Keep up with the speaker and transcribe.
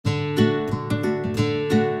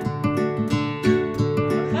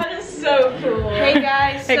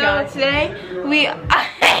Hey so guys. today we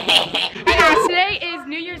Today is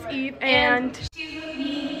New Year's Eve and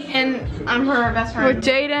I'm her best friend. with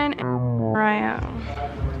Jaden and Mariah.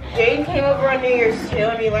 Jade came over on New Year's too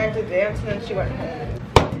and we learned to dance and then she went home.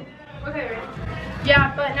 Okay, ready?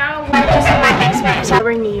 Yeah, but now we're just gonna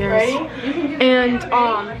celebrate New Year's. Ready? And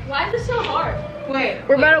Why is this so hard? Wait.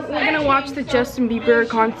 we're gonna watch the Justin Bieber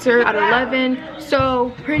concert at 11.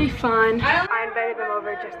 So pretty fun. I invited them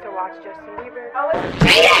over just to watch Justin Bieber.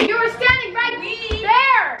 Jaden, you were standing right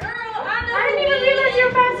there! I didn't even realize you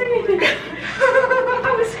were passing me.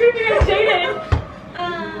 I was screaming at Jaden.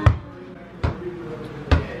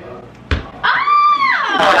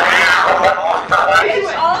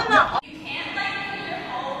 It's all in the. You can't like put your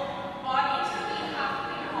whole body to me. You have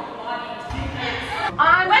to put your whole body to me.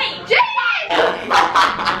 Wait, Jaden!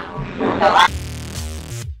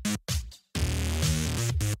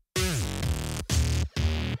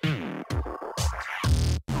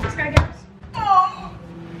 This guy goes.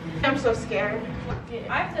 I'm so scared.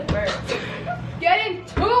 I have to burp. Get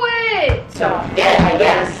into it. Yeah, I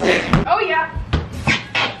guess. Oh yeah.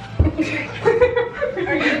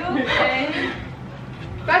 Are you okay?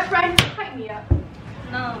 Best friend, hype me up.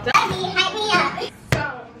 No. Don't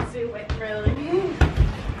do it, really.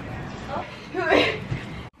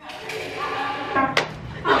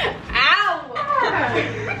 Ow!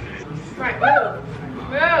 Right, move.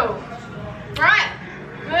 Move. Right,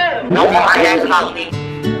 move. No more hands about me.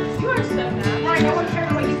 You are so bad. Right, no one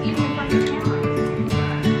cares what you eat in front of the camera.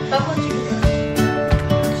 That's what you do.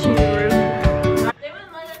 She's rude. They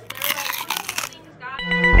wouldn't let us. They were like,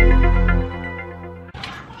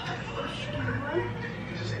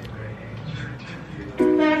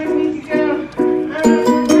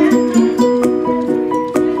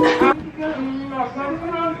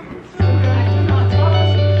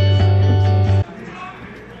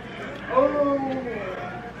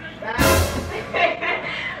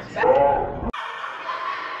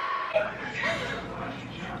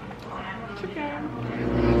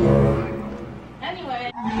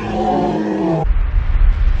 anyway.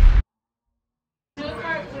 Do a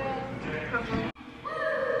cartwheel.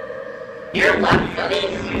 You're left-footed.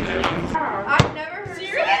 I've never heard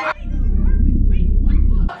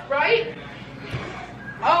right?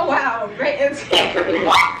 Oh wow, great insight.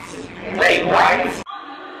 What? Wait, what?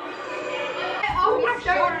 Oh my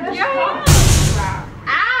god. Yeah.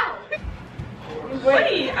 Ow!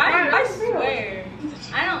 Wait, I swear.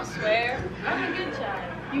 I don't swear. I'm a good child.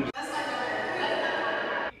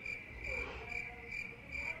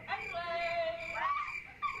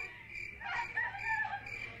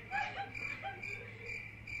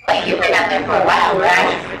 Wait, you've been out there for a while,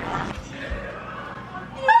 right?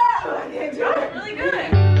 Really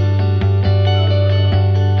good.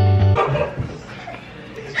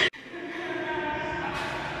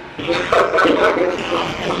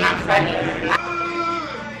 Not funny.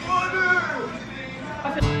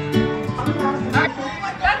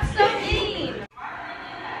 That's so mean.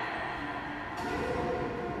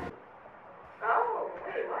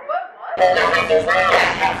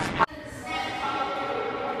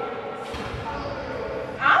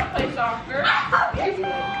 I'll play soccer.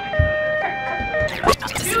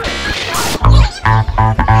 Do it.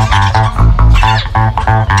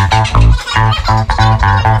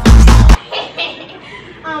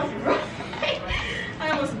 I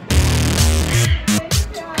almost.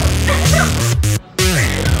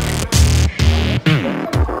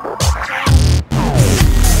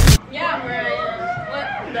 Yeah, Mariah. What?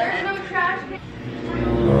 There's no trash.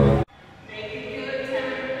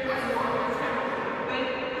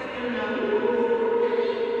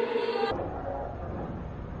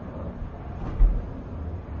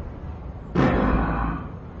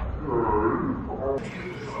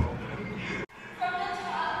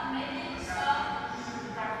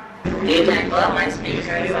 You can blow my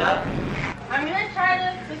speaker up. I'm gonna try to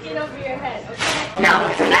flick it over your head, okay? No,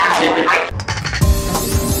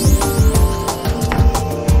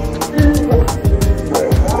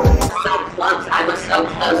 so close. I was so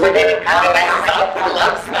close. We didn't come back so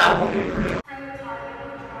close now.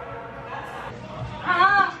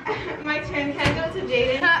 My turn. Can I go to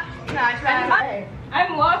Jaden? No, I tried.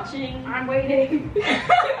 I'm watching. I'm waiting.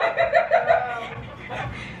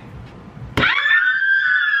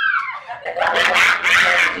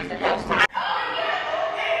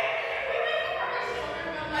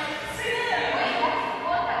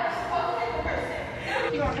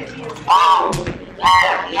 Oh,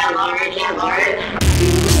 yeah, Lord, yeah, Lord.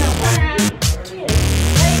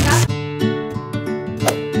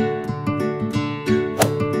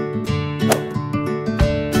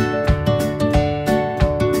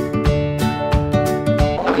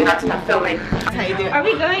 That's enough filming. That's how you do it. Are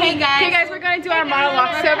we going? Hey guys, we're gonna do our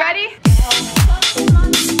monologue. So ready?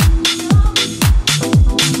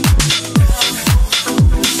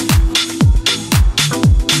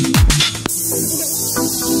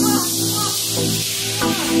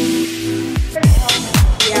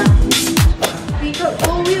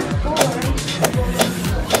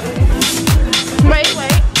 Wait.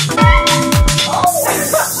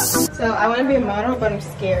 So I want to be a model, but I'm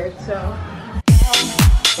scared. So.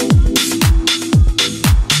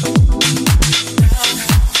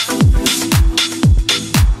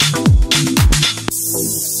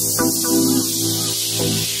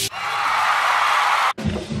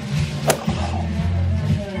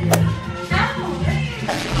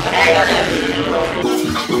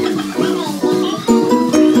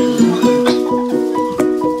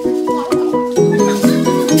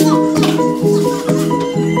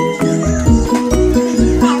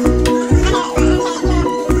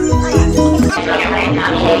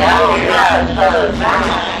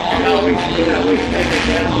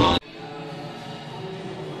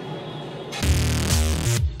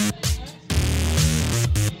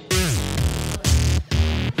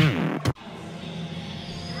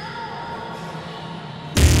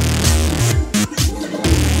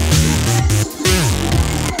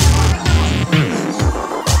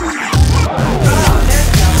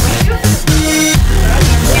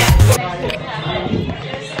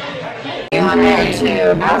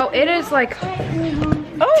 Oh, it is like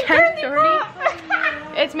 10:30.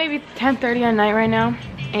 It's maybe 10:30 at night right now.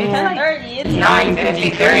 And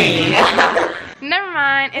 9:53. never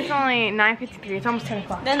mind, it's only 9:53. It's almost 10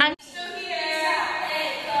 o'clock. I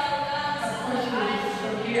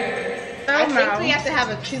think we have to have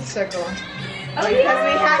a truth circle. Because we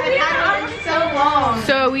haven't had one in so long.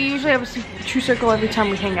 So we usually have a true circle every time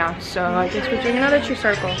we hang out. So I guess we're doing another true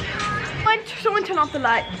circle. Someone turn off the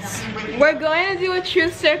lights. We're going to do a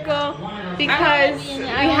truth circle because we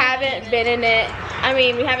haven't been in it. I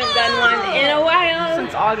mean, we haven't done one in a while.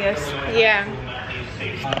 Since August. Yeah.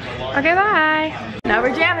 Okay, bye. Now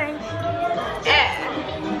we're jamming.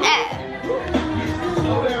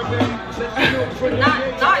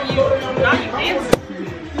 Not you dancing.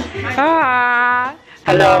 Ah.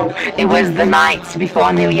 Hello, it was the night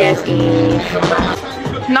before New Year's Eve.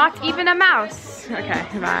 Not even a mouse. Okay,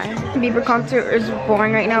 bye. Bieber concert is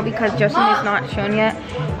boring right now because Justin is not shown yet.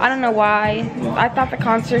 I don't know why. I thought the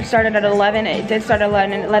concert started at 11. It did start at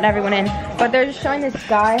 11 and it let everyone in. But they're just showing this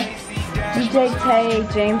guy, DJ K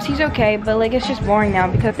James. He's okay, but like it's just boring now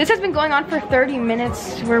because this has been going on for 30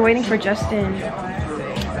 minutes. We're waiting for Justin.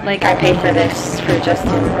 Like I paid for this for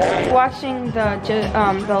Justin. Watching the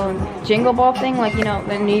Jingle Ball thing, like you know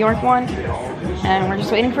the New York one, and we're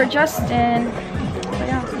just waiting for Justin. So,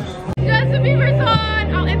 yeah. Justin Bieber's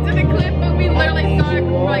on. I'll enter the clip, but we literally saw it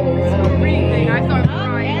like screaming. I saw it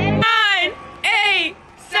crying. 9, 8,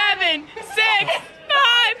 7, 6, 5,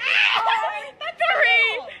 4,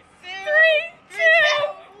 3, 2,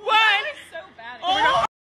 1. Oh.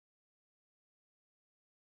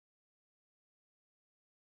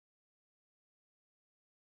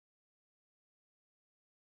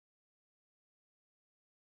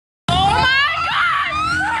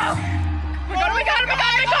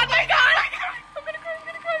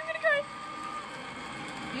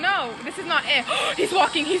 No, this is not it. He's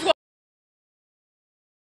walking, he's walking.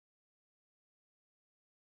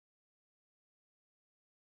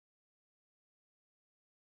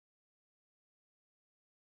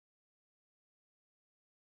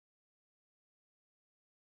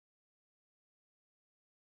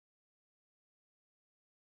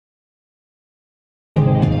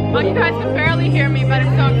 Oh, you guys can barely hear me, but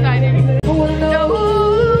it's so exciting. Oh,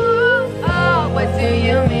 what do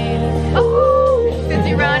you mean? Oh, since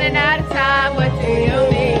you're running out of time, what do you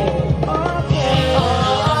mean?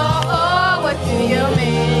 Oh, what do you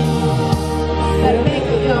mean? Better make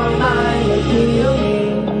up your mind, what do you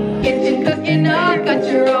mean? Kitchen cooking up, got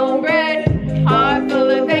your own bread. Heart full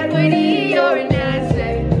of equity, you're an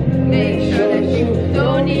asset. Make sure that you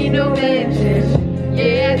don't need no mentions.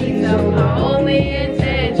 Yeah, these are my only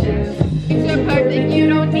intentions. You're perfect, you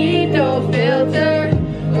don't need no filter.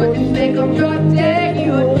 Or just think I'm drop dead,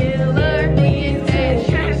 you a killer. The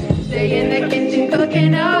intentions. Stay in the kitchen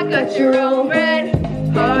cooking up, got your own bread.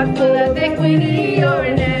 Heart full of equity, you're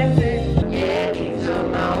an asset. Yeah, these are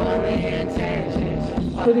my only intentions.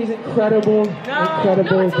 For these incredible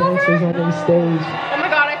dancers on this stage. Oh my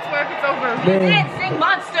god, I swear if it's over. Man, Didn't sing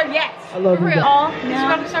Monster yet. I love For you real. guys. She's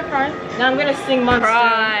about to start crying. Now I'm gonna sing Monster.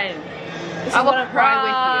 Cry. This is I will one of-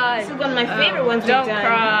 cry with This is one of my favorite ones Don't we've done.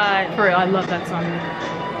 cry. For real, I love that song.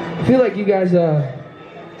 I feel like you guys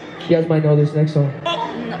might know this next song.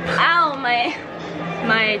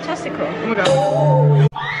 my testicle.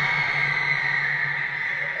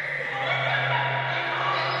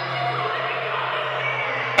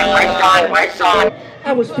 Oh my god. Where's Sean?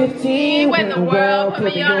 I was 15 When the world put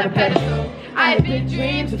me on a pedestal, I had big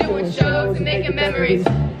dreams, doing shows and making memories.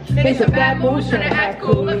 Make some bad moves, trying to act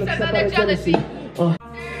cool, upset by their jealousy.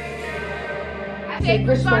 I take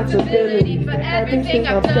responsibility for everything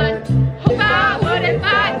I've done. What if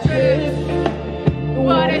I drift?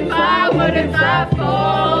 What if I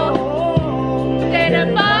fall? Then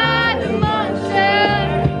abide the monster.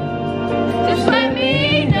 Just let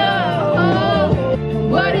me know.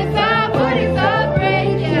 What if I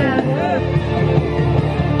break? Yeah.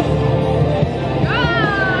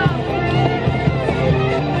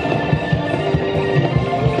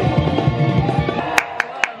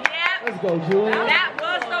 Let's go, Julie. That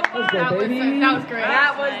was so fun. Let's go, baby. That was great.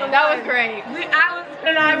 That was great. Alice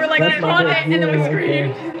And I were like, That's my on it, best and then we feeling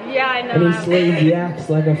screamed. right there. Yeah, I know. And he slays the axe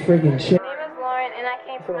like a friggin' chick. My name is Lauren, and I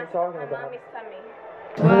came That's from what I'm talking about. mommy's tummy.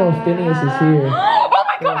 I don't know if Phineas is here. Oh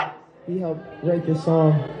my god! He helped write this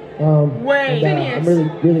song. Wait, and, I'm really,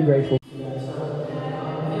 really grateful.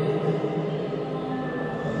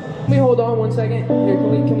 Let me hold on 1 second. Here,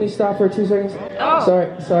 can we stop for 2 seconds? Oh.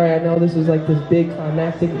 Sorry. I know this is like this big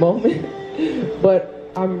climactic moment,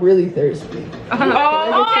 but I'm really thirsty. Can I get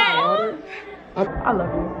some water? I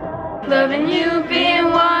love you. Loving you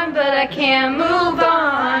being one, but I can't move on.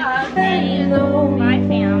 Bye,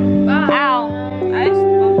 fam. Ow. I just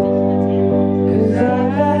bumped into the table. 'Cause I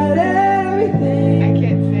had everything. I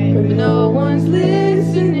can't sing. But no one's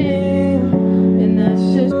listening, and that's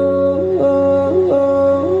just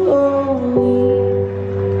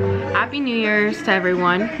Happy New Year's to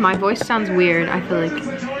everyone. My voice sounds weird. I feel like,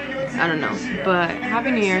 I don't know. But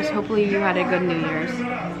Happy New Year's. Hopefully you had a good New Year's.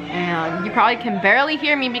 And you probably can barely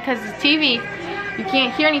hear me because it's TV. You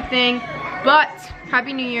can't hear anything. But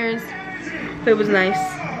Happy New Year's. It was nice.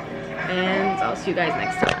 And I'll see you guys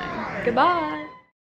next time. Goodbye.